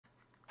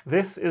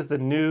This is the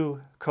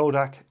new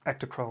Kodak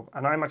Ektachrome,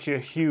 and I'm actually a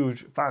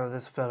huge fan of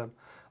this film.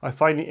 I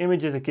find the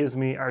images it gives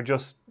me are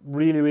just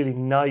really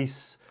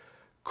nice,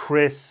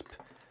 crisp,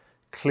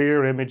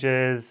 clear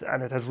images,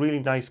 and it has really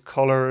nice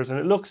colors,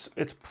 and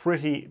it's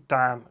pretty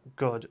damn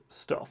good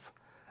stuff.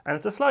 And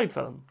it's a slide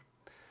film.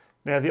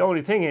 Now the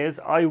only thing is,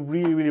 I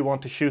really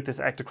want to shoot this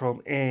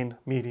Ektachrome in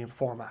medium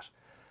format,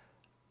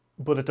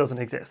 but it doesn't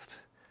exist.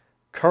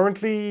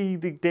 Currently,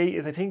 the date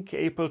is I think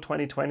April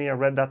 2020, I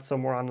read that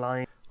somewhere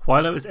online.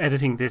 While I was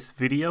editing this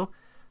video,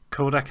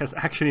 Kodak has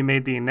actually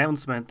made the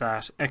announcement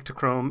that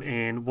Ektachrome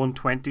in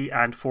 120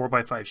 and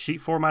 4x5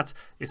 sheet formats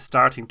is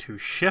starting to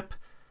ship.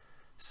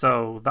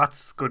 So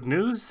that's good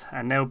news,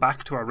 and now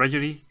back to our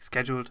regularly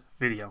scheduled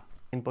video.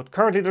 But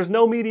currently there's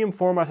no medium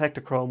format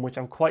Ektachrome, which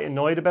I'm quite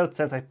annoyed about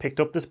since I picked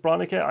up this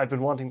Bronica. I've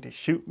been wanting to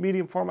shoot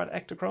medium format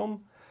Ektachrome.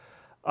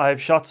 I've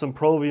shot some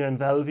Provia and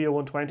Velvia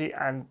 120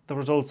 and the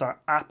results are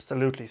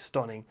absolutely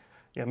stunning.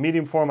 Yeah,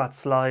 medium format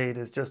slide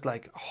is just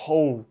like,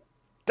 oh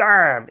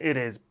damn, it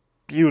is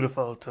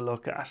beautiful to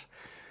look at.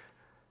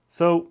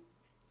 So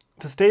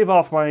to stave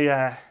off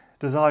my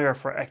desire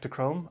for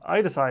Ektachrome,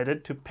 I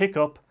decided to pick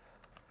up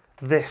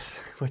this,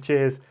 which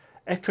is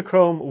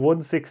Ektachrome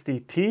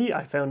 160T.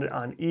 I found it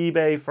on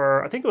eBay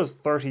for, I think it was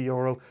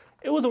 €30.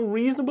 It was a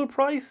reasonable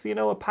price, you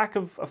know, a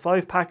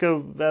 5-pack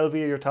of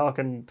Velvia, you're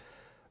talking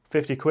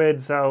 50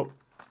 quid. So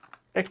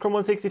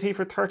Ektachrome 160T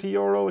for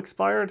 €30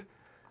 expired.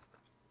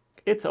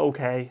 It's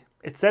okay.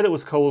 It said it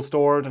was cold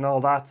stored and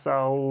all that,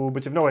 so,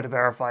 but you've no way to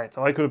verify it.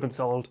 So I could have been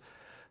sold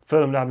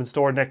film that had been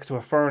stored next to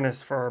a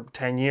furnace for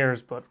 10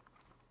 years, but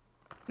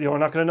you're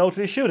not going to know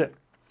till you shoot it.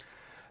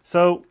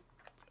 So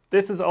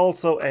this is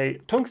also a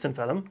tungsten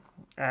film,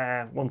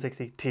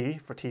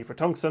 160T for T for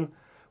tungsten,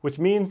 which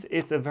means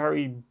it's a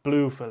very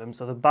blue film.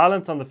 So the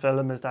balance on the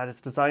film is that it's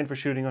designed for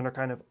shooting under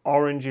kind of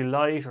orangey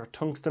light or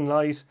tungsten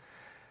light.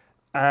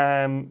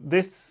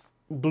 This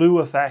blue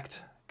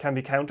effect can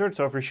be countered.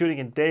 So if you're shooting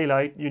in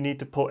daylight, you need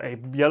to put a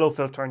yellow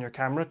filter on your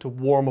camera to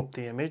warm up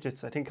the image.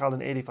 It's I think called an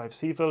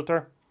 85C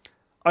filter.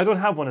 I don't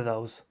have one of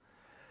those.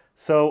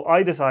 So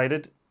I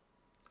decided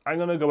I'm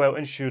going to go out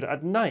and shoot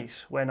at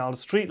night when all the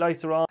street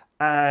lights are on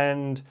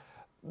and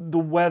the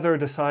weather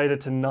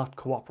decided to not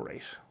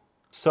cooperate.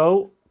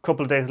 So a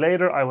couple of days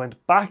later, I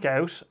went back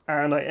out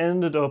and I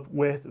ended up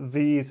with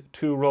these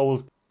two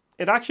rolls.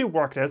 It actually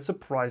worked out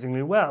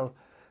surprisingly well.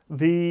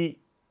 The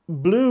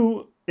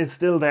blue is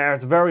still there,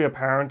 it's very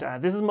apparent.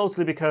 This is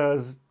mostly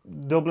because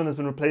Dublin has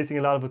been replacing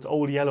a lot of its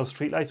old yellow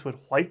streetlights with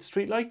white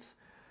streetlights.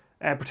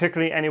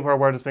 Particularly anywhere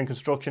where there's been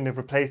construction, they've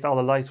replaced all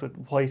the lights with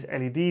white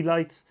LED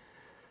lights.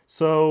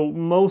 So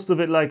most of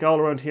it, like all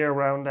around here,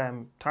 around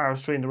Tara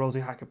Street and the Rosie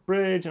Hackett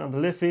Bridge, and on the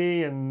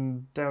Liffey,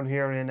 and down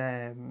here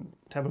in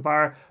Temple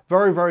Bar,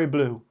 very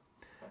blue.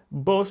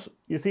 But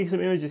you see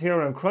some images here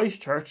around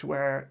Christchurch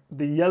where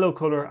the yellow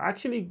colour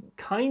actually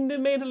kind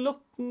of made it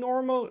look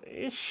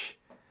normal-ish.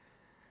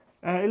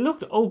 It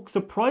looked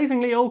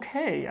surprisingly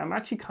okay. I'm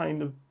actually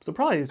kind of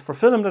surprised. For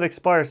film that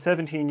expired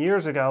 17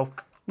 years ago,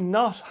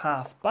 not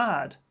half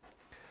bad.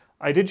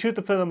 I did shoot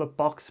the film at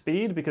box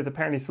speed because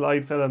apparently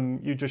slide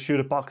film, you just shoot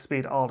at box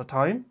speed all the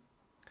time.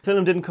 The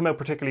film didn't come out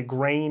particularly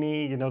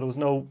grainy, you know, there was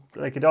no,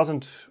 like it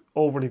wasn't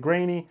overly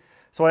grainy.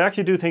 So I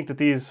actually do think that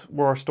these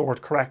were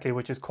stored correctly,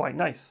 which is quite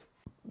nice.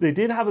 They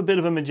did have a bit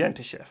of a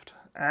magenta shift,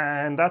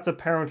 and that's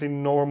apparently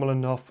normal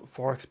enough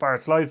for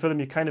expired slide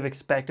film. You kind of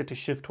expect it to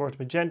shift towards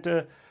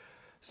magenta.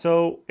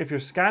 So if you're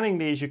scanning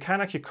these, you can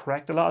actually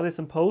correct a lot of this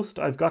in post.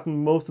 I've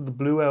gotten most of the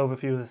blue out of a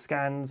few of the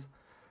scans,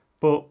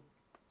 but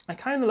I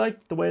kind of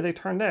like the way they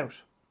turned out.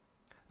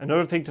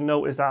 Another thing to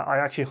note is that I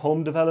actually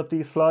home developed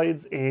these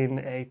slides in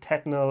a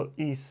Tetnal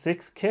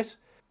E6 kit.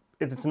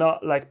 It's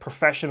not like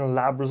professional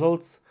lab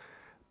results,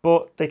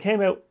 but they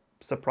came out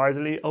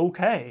surprisingly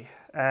okay.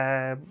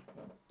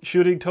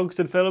 Shooting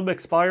tungsten film,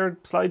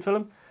 expired slide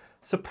film,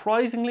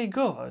 surprisingly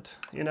good.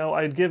 You know,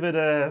 I'd give it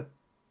a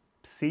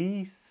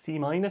C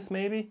minus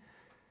maybe.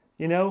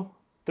 You know,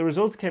 the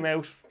results came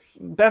out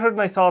better than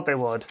I thought they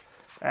would.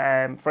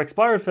 For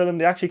expired film,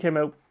 they actually came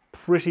out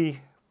pretty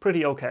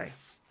okay.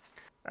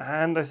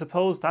 And I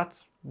suppose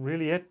that's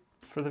really it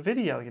for the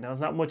video. You know,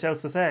 there's not much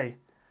else to say.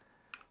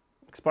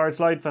 Expired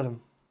slide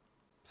film.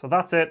 So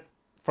that's it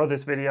for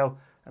this video,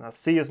 and I'll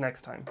see you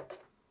next time.